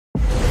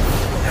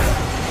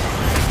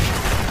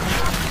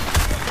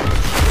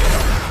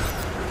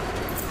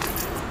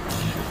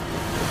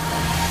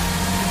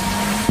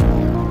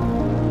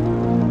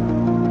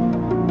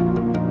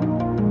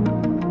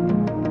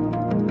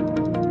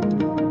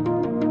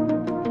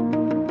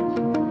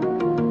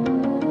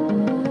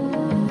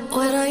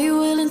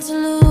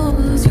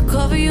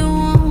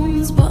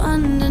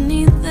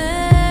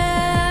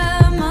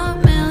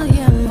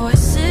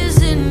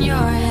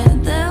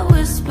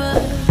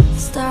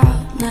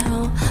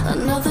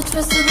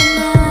twist of the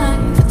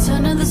knife, a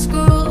turn of the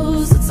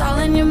screws, it's all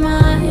in your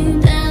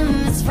mind,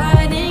 and it's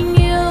fighting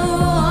you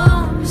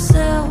on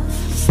yourself.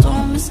 The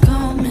storm is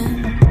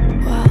coming.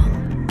 Wow,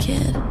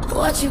 kid,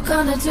 what you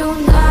gonna do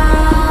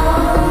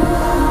now?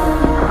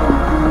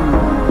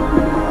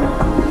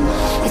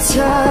 It's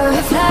your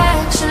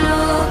reflection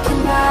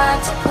looking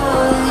back to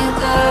pull you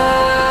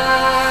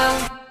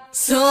down.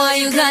 So are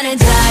you gonna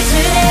die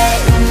today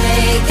or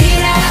make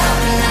it out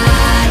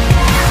alive?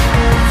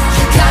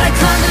 You gotta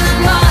conquer the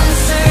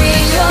monster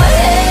in your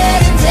head,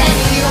 and then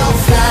you'll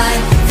fly,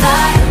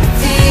 fly,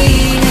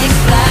 phoenix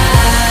fly.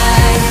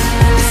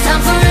 It's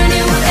time for a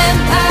new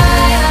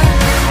empire.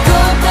 Go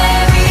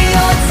bury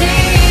your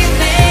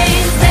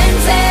demons, then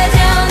tear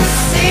down the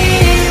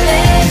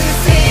ceiling,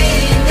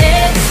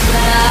 phoenix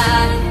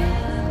fly.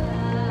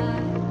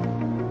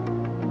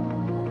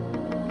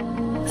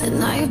 And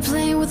now you're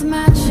playing with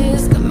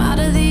matches, come out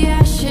of the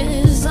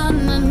ashes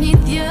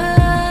underneath you.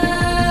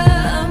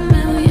 A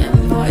million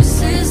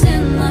voices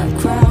in the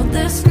crowd,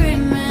 they're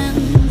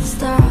screaming,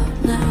 stop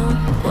now.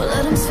 Well,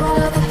 let them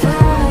swallow the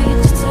pride,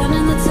 you're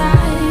turning the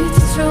tide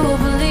to true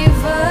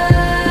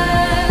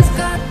believers.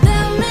 Got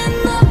them in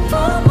the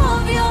palm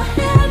of your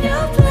hand,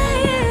 you're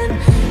playing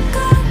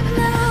God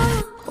now.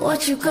 What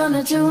you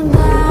gonna do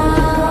now?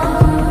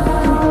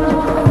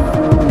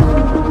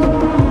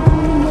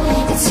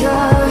 It's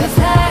your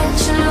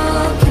reflection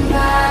looking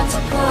back to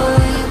pull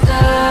you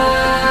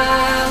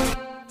down.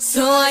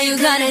 So are you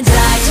gonna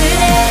die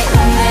today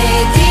or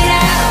make it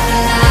out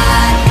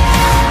alive?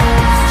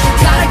 You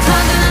gotta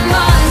conquer the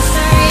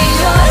monster in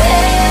your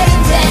head,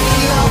 and then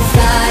you'll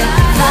fly,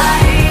 fly,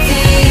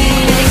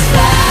 phoenix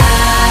fly.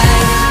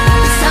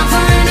 It's time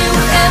for a new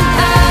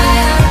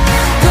empire.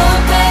 Go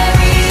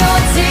bury your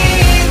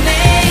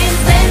demons,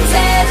 then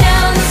tear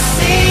down the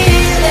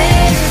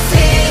ceiling,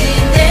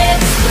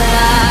 phoenix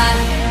fly.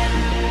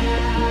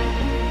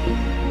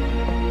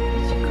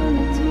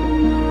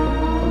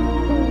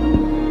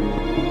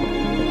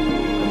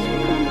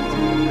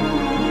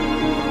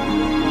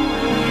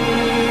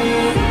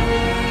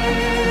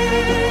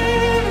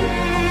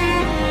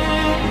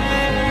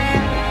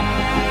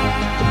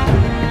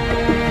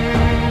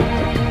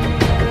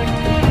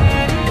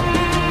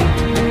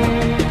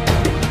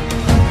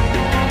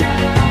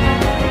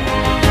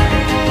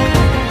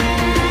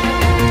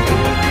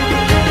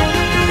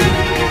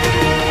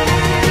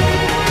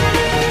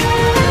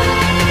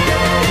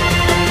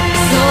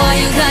 So are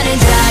you gonna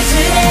die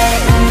today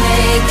or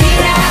make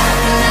it out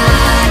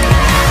alive?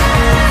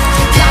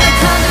 You gotta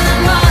conquer the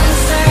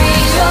monster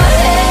in your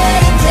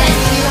head, and then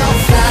you'll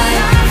fly,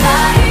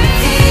 fly,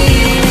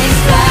 phoenix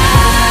fly.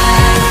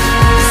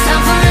 It's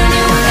time for a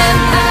new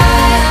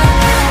empire.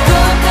 Go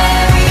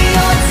bury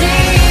your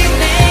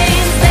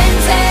demons, then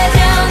tear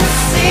down the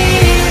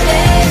ceiling,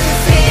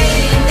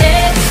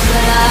 phoenix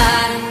fly.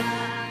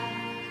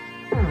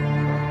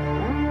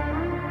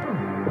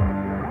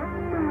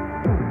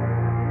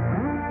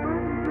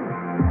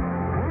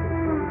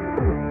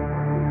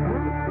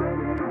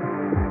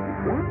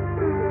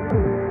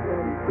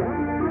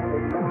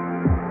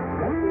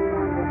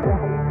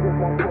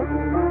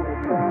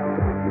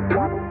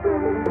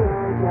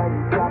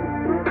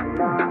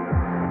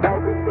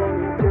 Everything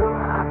you do,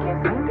 I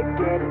can't seem to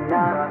get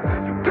enough.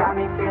 You got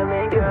me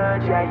feeling good,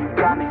 yeah, you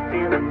got me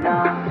feeling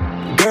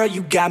numb. Girl,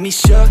 you got me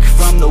shook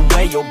from the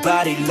way your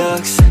body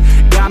looks.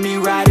 Got me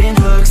riding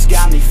hooks,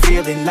 got me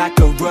feeling like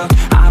a rook.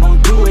 I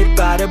don't do it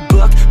by the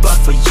book, but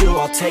for you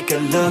I'll take a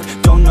look.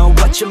 Don't know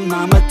what your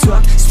mama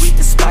took, sweet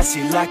and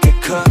spicy like a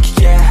cook,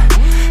 yeah.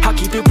 I'll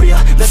keep it real,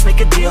 let's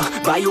make a deal.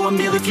 Buy you a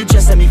meal if you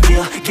just let me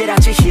feel. Get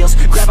out your heels,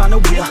 grab on the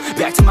wheel.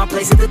 Back to my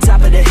place at the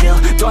top of the hill.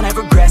 Don't have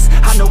regrets,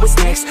 I know what's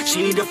next.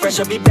 She need a fresh,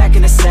 I'll be back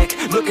in a sec.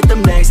 Look at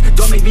them legs,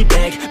 don't make me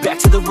beg. Back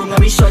to the room,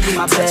 let me show you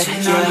my bed.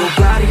 Touching on your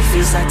body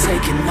feels like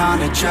taking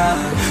on a drug.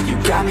 You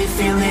got me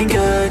feeling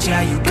good,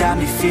 yeah, you got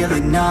me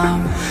feeling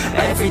numb.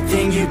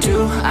 Everything you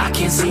do, I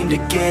can't seem to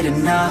get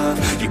enough.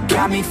 You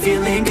got me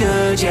feeling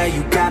good, yeah,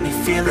 you got me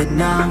feeling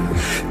numb.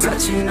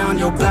 Touching on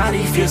your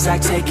body feels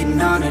like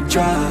taking on a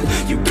drug.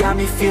 You got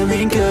me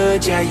feeling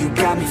good, yeah, you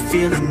got me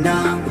feeling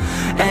numb.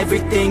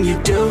 Everything you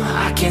do,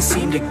 I can't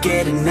seem to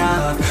get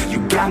enough. You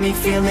got me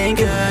feeling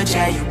good,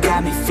 yeah, you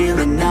got me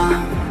feeling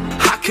numb.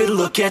 I could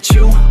look at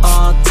you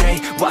all day,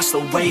 watch the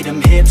way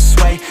them hips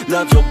sway.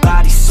 Love your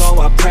body, so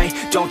I pray,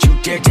 don't you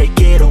dare take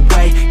it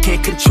away.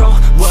 Can't control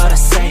what I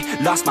say,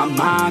 lost my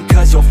mind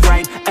cause your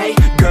frame. Hey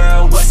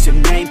girl, what's your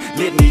name?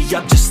 Lit me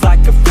up just like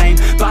a flame.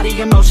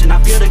 Body in motion,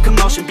 I feel the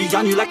commotion, be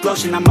on you like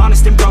lotion. I'm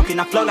honest and broken,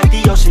 I flow like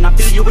the ocean. I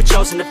feel you were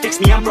chosen to fix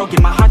me, I'm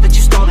broken. My heart that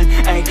you stolen,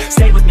 hey.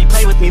 Stay with me,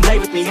 play with me, lay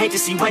with me. Hate to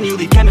see when you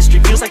leave, chemistry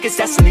feels like it's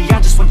destiny.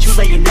 I just want you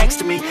laying next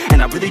to me,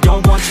 and I really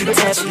don't want you to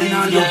ever leave.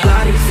 On your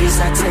body feels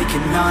like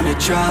taking on a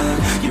drug.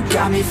 drug. You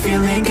got me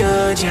feeling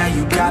good, yeah,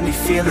 you got me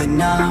feeling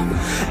numb.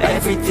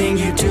 Everything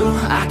you do,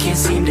 I can't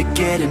seem to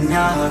get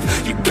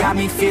enough. You got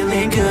me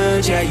feeling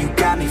good, yeah, you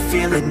got me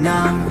feeling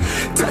numb.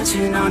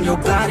 Touching on your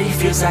body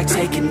feels like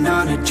taking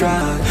on a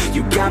drug.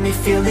 You got me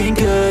feeling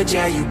good,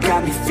 yeah, you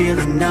got me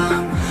feeling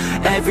numb.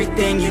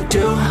 Everything you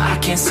do, I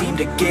can't seem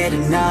to get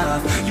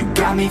enough. You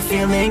got me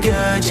feeling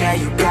good, yeah,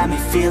 you got me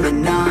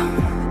feeling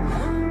numb.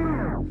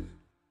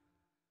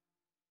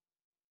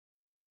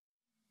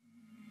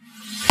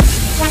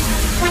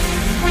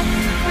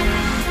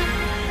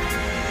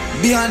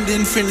 Beyond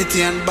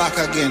infinity and back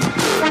again.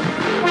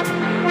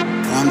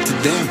 On to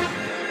them.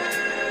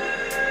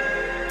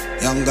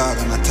 Young dog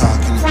and a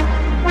talking.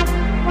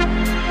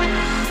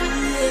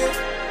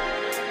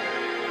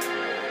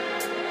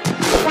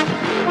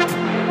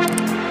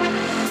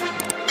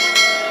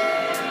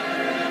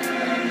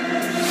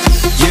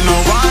 You know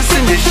once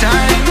in the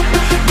shine,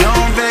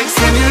 don't vex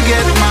when you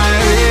get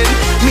married.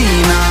 Me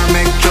nah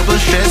make trouble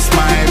stress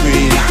my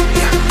brain.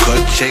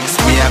 Cut checks,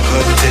 me I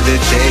cut to the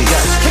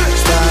chase.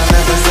 Start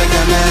never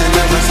second hand,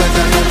 never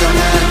second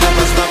hand,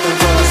 never stopping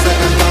for a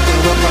second,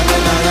 talking up on the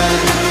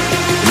line.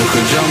 Look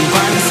a jump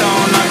and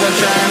sound, I go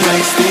try and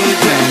make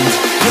statements.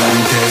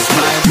 Don't test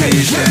my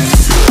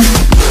patience.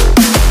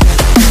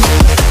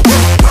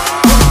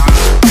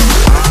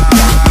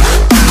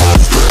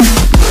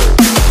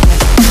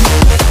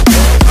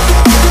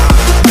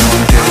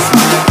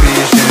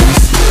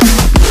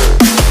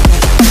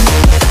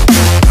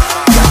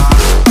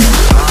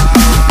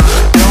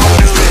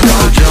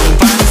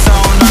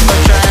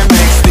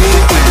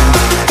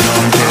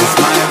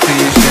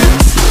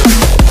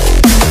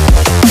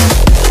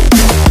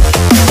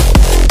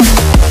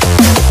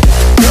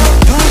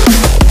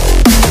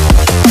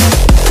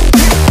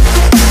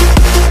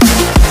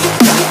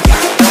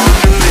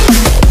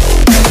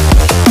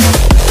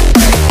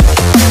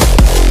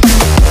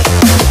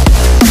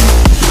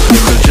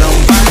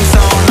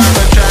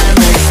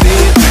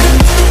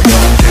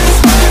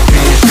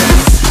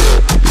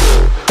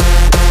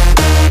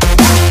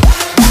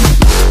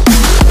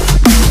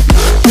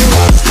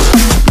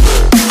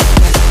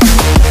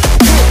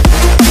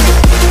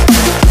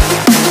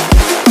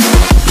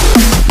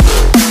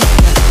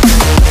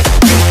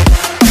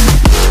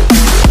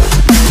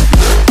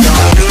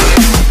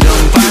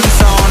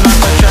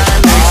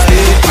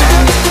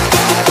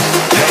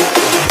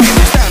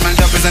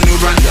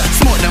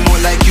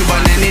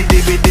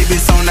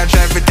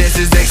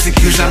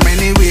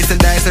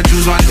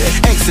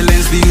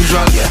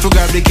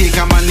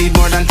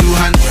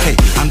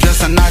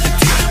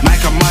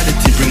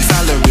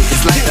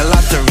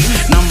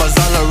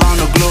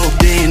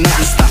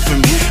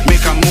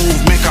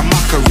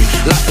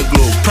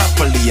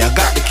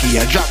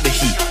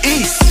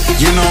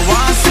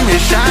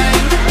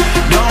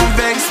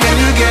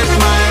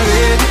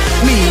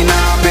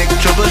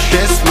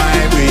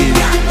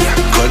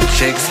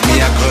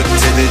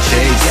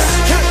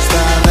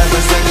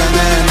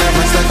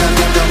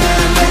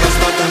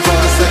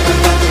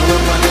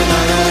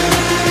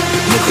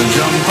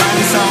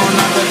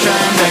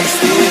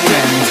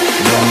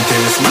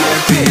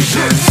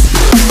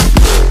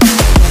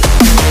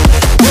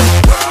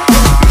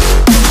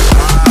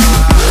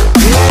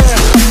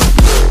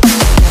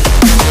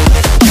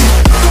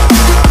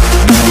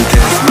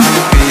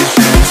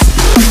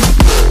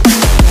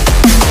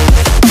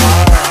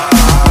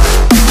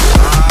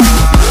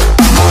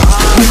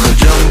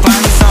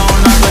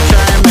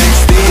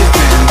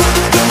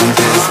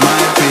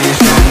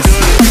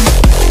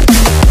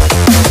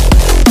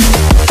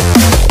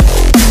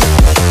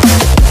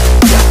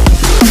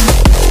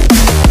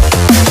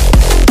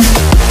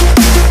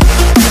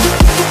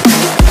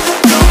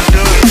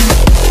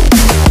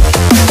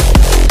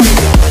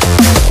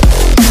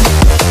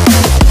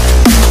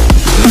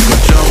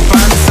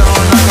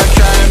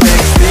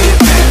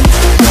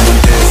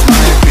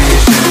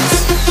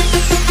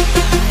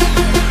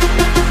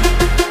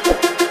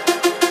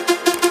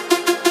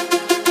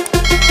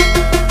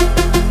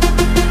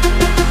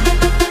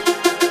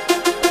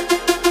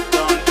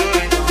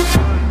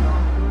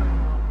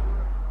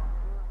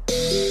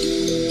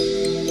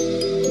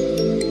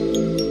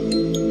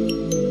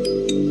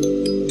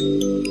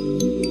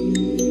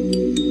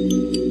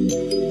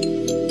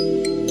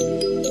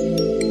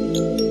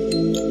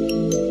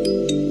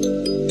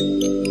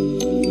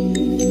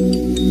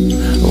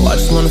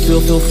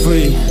 feel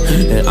free,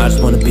 and I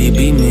just wanna be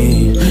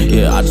me.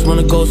 Yeah, I just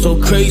wanna go so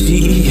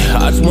crazy.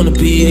 I just wanna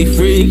be a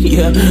freak.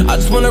 Yeah, I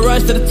just wanna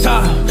rise to the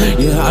top.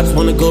 Yeah, I just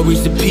wanna go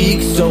reach the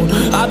peak. So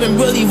I've been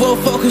really well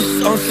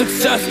focused on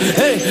success.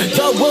 Hey,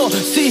 y'all will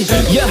see.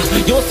 Yeah,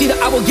 you won't see that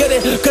I will get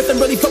it, cause I'm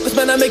really focused,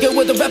 man. I make it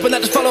with the rap and I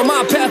just follow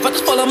my path. I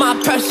just follow my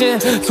passion.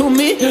 To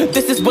me,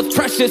 this is what's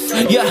precious.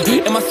 Yeah,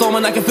 in my soul,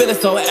 man, I can feel it.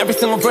 So every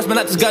single verse, man,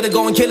 I just gotta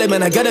go and kill it,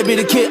 man. I gotta be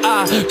the kid.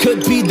 I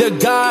could be the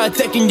guy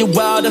taking you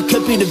wild. I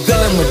could be the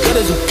villain, but that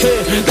is okay.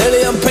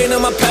 Lately, I'm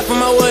painting my path on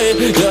my way.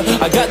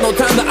 Yeah, I got no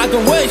time that I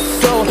can waste.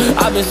 So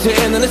I've been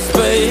sitting in the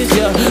space,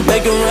 yeah,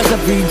 making rest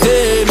every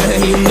day, man.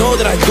 hear you know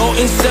that I go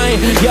insane.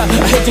 Yeah,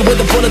 I hit you with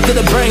a bullet to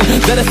the brain.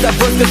 Let us stop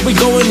first cause we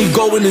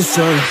going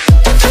insane.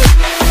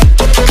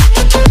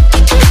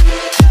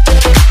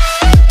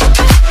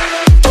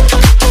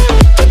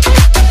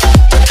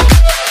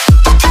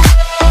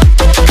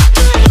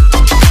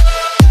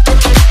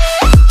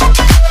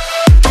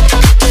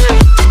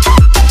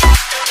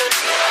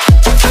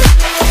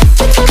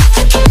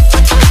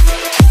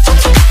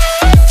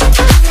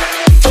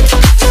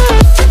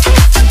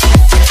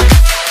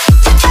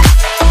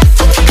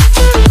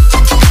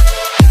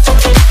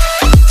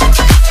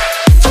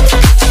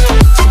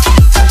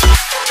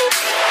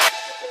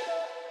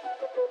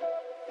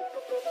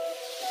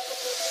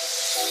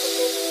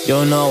 You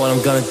don't know what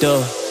I'm gonna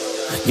do.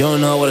 You don't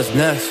know what is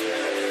next.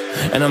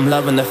 And I'm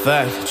loving the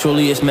fact,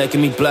 truly it's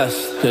making me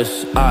blessed.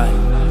 Cause I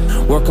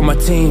work on my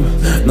team,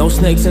 no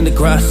snakes in the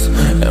grass.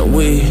 And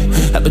we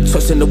have been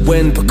trusting the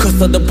wind because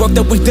of the work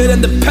that we did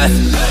in the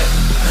past.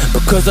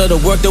 Because of the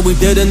work that we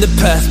did in the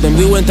past. When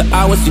we went to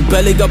hours, you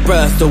barely got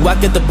rest. So I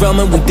get the realm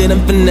and we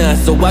didn't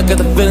finesse. So I got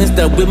the feelings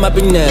that we might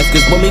be next.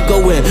 Cause when we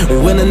go in, we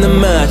win in the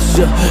match.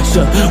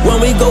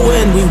 When we go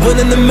in, we win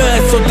in the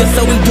match. So that's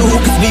how we do,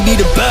 cause we be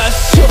the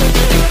best.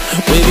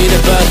 We be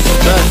the best,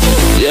 best.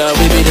 Yeah,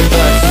 we be the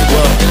best.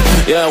 Whoa.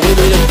 Yeah, we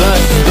be the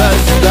best,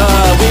 best.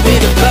 We be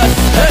the best.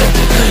 Hey,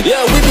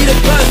 yeah, we be the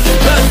best,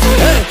 best.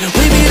 Hey,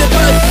 we be the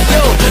best.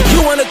 Yo, you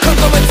wanna come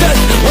on my test?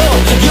 Whoa,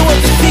 you want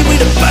to see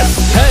we the best?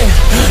 Hey,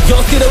 you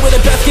don't see that we're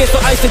the best kid, so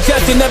I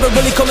suggest you never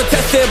really come and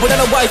test it. But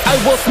otherwise, I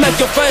will smack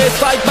your face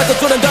like Michael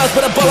Jordan does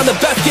with a ball on the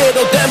basket.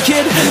 Oh damn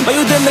kid, but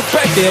you didn't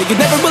expect it. You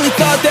never really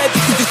thought that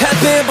this could just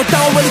happen. But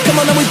now really come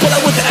on and we pull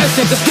out with the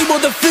action. Cause we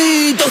will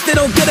defeat those they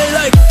don't get it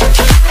like.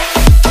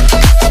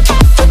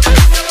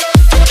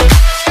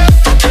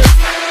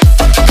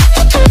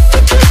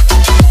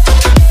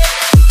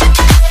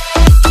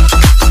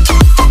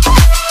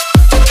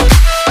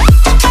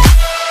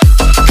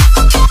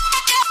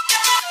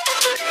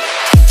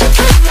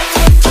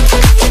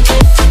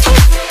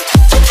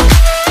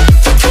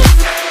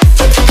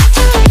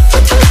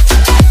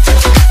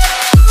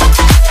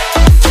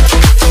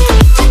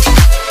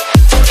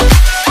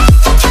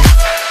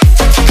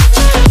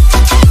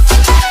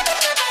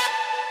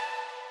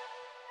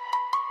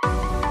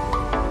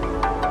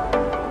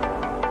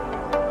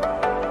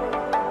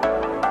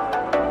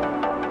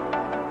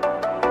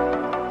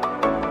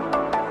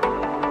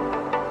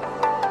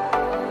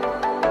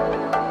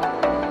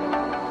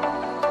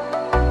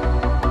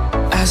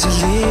 As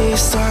the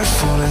leaves start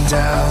falling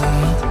down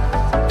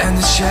and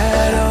the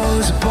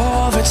shadows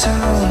above our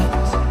town,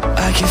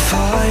 I can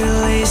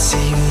finally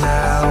see you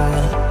now.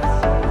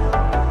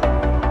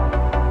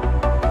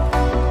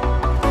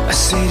 I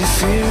see the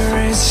fear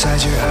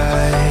inside your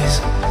eyes,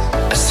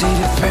 I see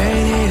the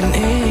pain hidden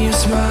in your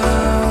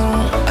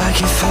smile. I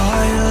can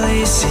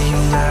finally see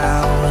you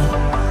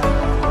now.